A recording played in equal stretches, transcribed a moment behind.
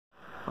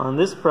On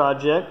this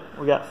project,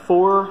 we got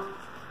 4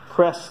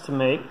 crests to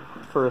make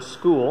for a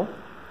school.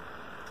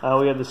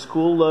 We have the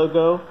school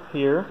logo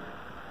here,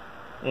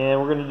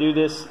 and we're going to do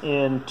this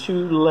in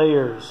 2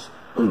 layers.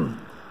 2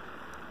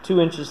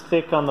 inches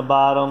thick on the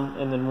bottom,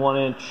 and then 1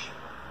 inch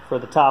for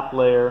the top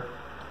layer.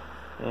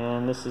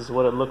 And this is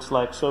what it looks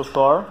like so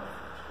far.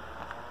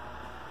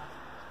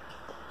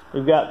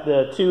 We've got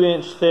the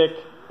 2-inch thick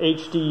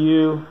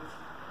HDU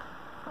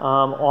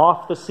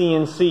off the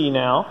CNC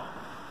now,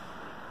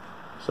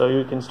 so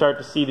you can start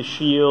to see the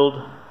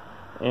shield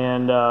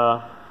and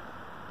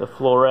the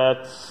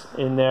florets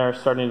in there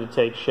starting to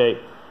take shape.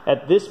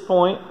 At this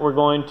point, we're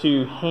going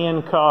to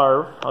hand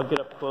carve. I'll get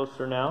up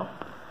closer now.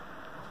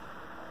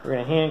 We're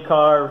going to hand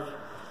carve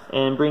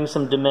and bring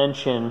some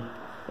dimension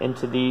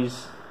into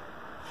these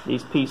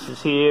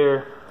pieces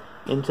here,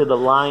 into the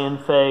lion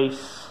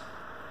face.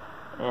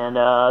 And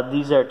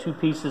these are 2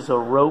 pieces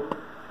of rope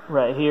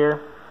right here.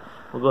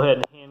 We'll go ahead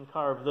and hand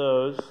carve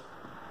those.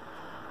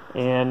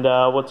 And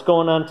what's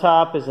going on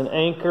top is an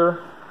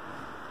anchor.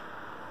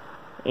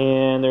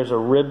 And there's a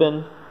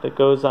ribbon that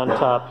goes on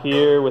top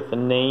here with the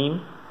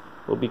name.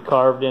 Will be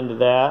carved into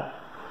that.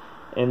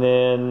 And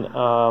then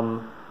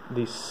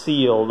the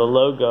seal, the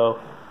logo,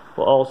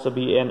 will also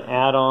be an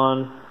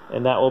add-on.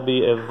 And that will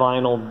be a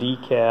vinyl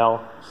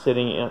decal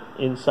sitting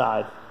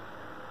inside.